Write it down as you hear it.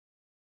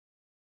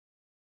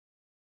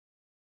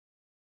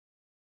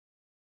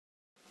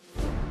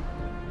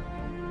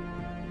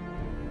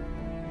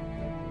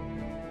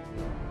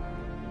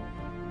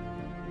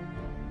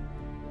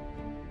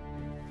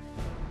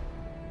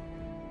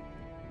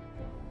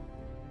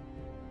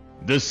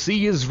The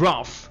sea is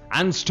rough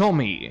and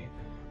stormy,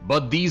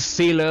 but these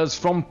sailors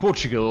from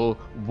Portugal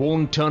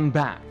won't turn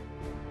back.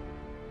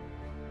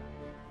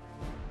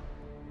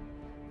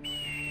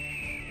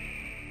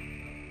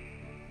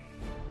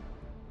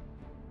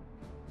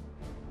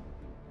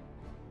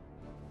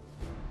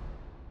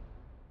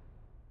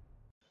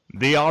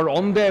 They are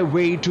on their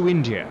way to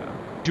India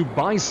to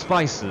buy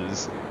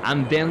spices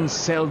and then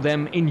sell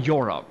them in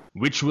Europe,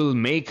 which will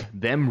make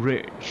them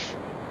rich.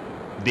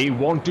 They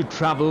want to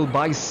travel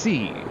by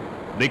sea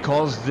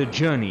because the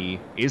journey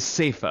is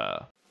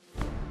safer.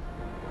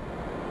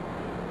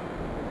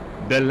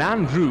 The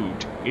land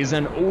route is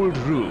an old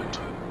route,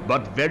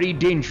 but very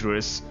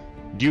dangerous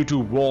due to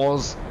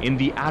wars in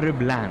the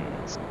Arab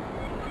lands.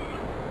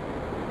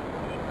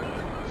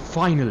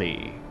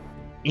 Finally,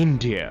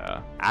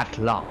 India at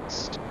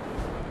last.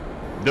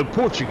 The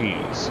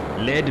Portuguese,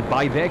 led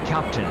by their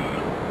captain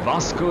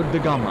Vasco da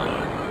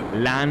Gama,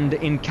 land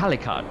in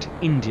Calicut,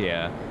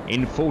 India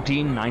in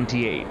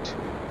 1498.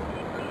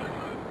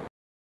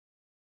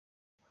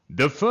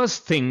 The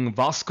first thing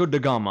Vasco da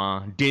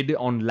Gama did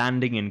on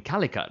landing in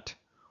Calicut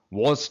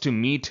was to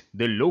meet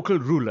the local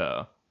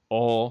ruler,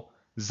 or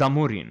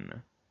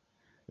Zamorin.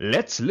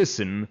 Let's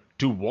listen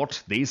to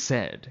what they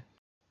said.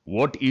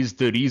 What is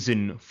the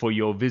reason for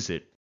your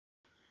visit?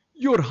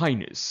 Your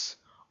Highness,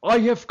 I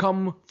have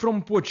come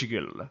from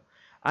Portugal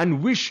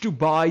and wish to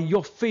buy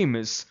your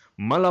famous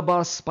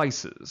Malabar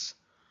spices.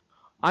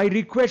 I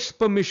request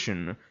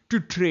permission to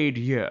trade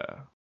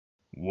here.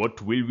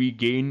 What will we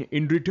gain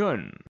in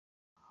return?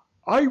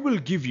 I will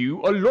give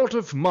you a lot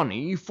of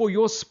money for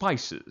your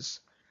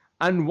spices,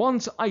 and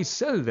once I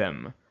sell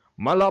them,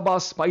 Malabar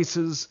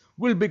spices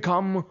will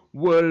become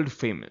world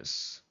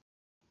famous.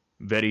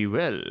 Very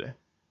well,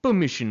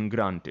 permission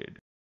granted.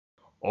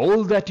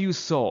 All that you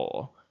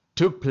saw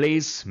took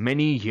place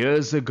many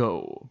years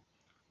ago.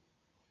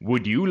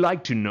 Would you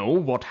like to know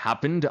what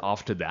happened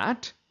after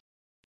that?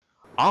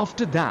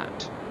 After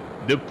that,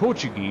 the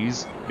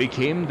Portuguese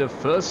became the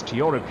first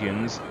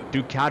Europeans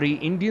to carry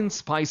Indian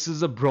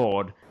spices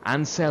abroad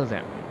and sell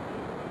them.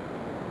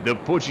 The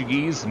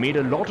Portuguese made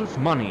a lot of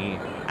money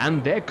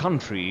and their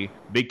country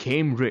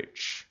became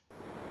rich.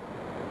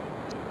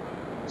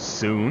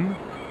 Soon,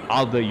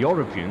 other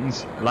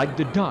Europeans like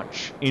the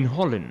Dutch in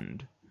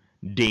Holland,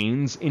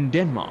 Danes in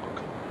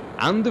Denmark,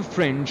 and the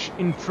French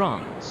in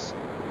France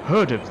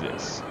heard of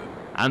this,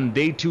 and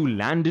they too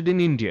landed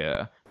in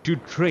India to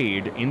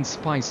trade in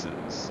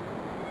spices.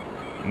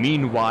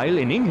 Meanwhile,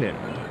 in England,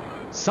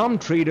 some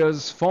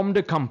traders formed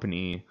a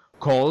company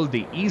called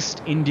the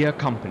East India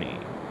Company.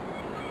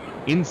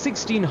 In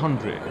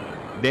 1600,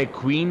 their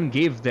queen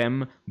gave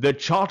them the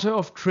Charter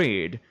of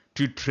Trade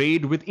to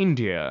trade with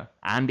India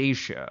and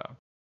Asia.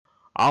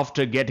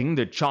 After getting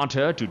the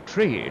charter to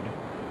trade,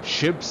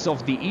 ships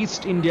of the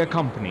East India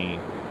Company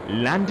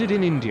landed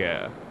in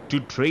India to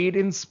trade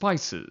in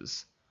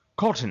spices,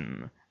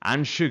 cotton,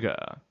 and sugar.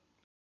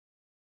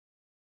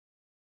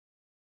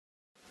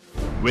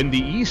 When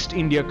the East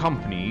India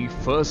Company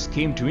first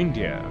came to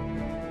India,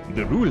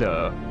 the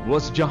ruler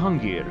was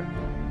Jahangir,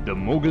 the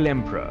Mughal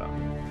emperor.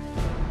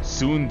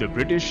 Soon the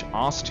British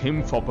asked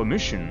him for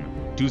permission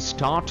to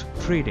start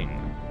trading.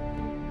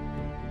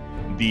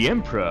 The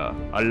emperor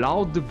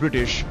allowed the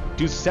British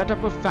to set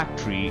up a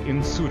factory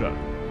in Surat.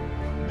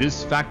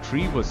 This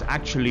factory was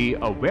actually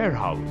a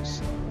warehouse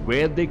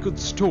where they could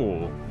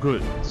store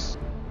goods.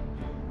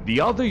 The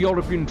other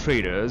European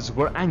traders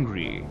were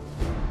angry.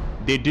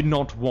 They did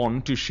not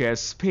want to share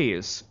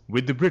space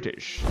with the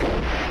British.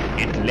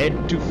 It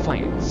led to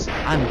fights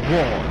and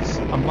wars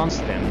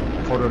amongst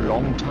them for a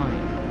long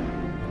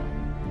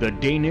time. The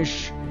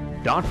Danish,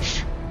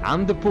 Dutch,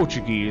 and the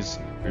Portuguese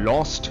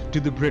lost to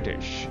the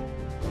British.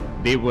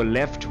 They were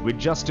left with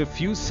just a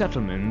few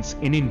settlements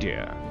in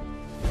India.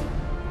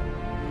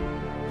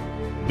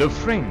 The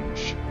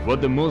French were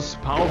the most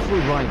powerful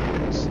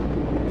rivals.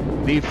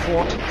 They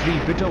fought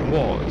 3 bitter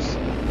wars,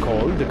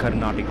 called the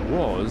Carnatic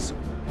Wars,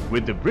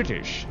 with the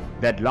British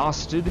that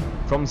lasted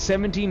from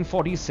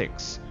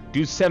 1746 to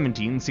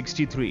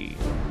 1763.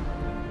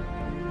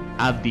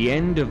 At the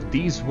end of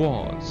these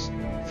wars,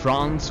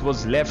 France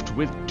was left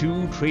with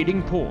 2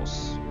 trading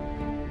posts,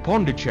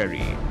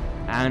 Pondicherry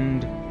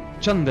and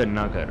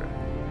Chandanagar,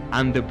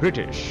 and the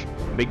British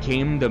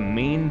became the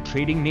main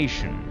trading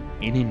nation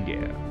in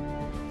India.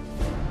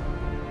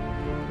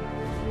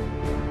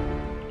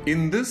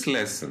 In this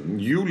lesson,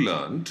 you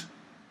learnt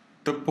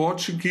the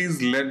Portuguese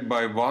led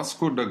by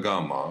Vasco da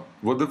Gama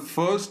were the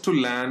first to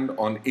land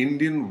on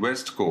Indian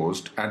west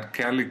coast at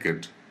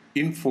Calicut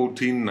in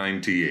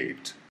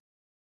 1498.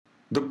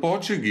 The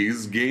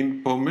Portuguese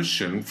gained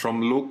permission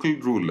from local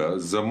ruler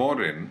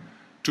Zamorin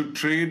to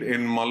trade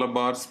in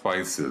Malabar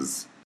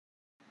spices.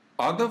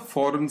 Other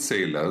foreign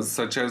sailors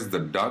such as the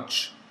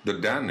Dutch, the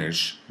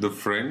Danish, the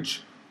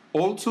French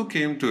also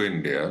came to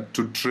India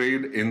to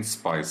trade in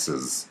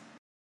spices.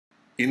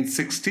 In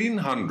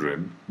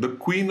 1600, the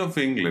Queen of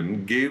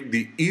England gave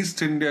the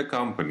East India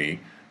Company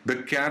the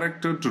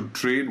character to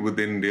trade with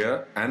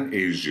India and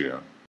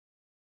Asia.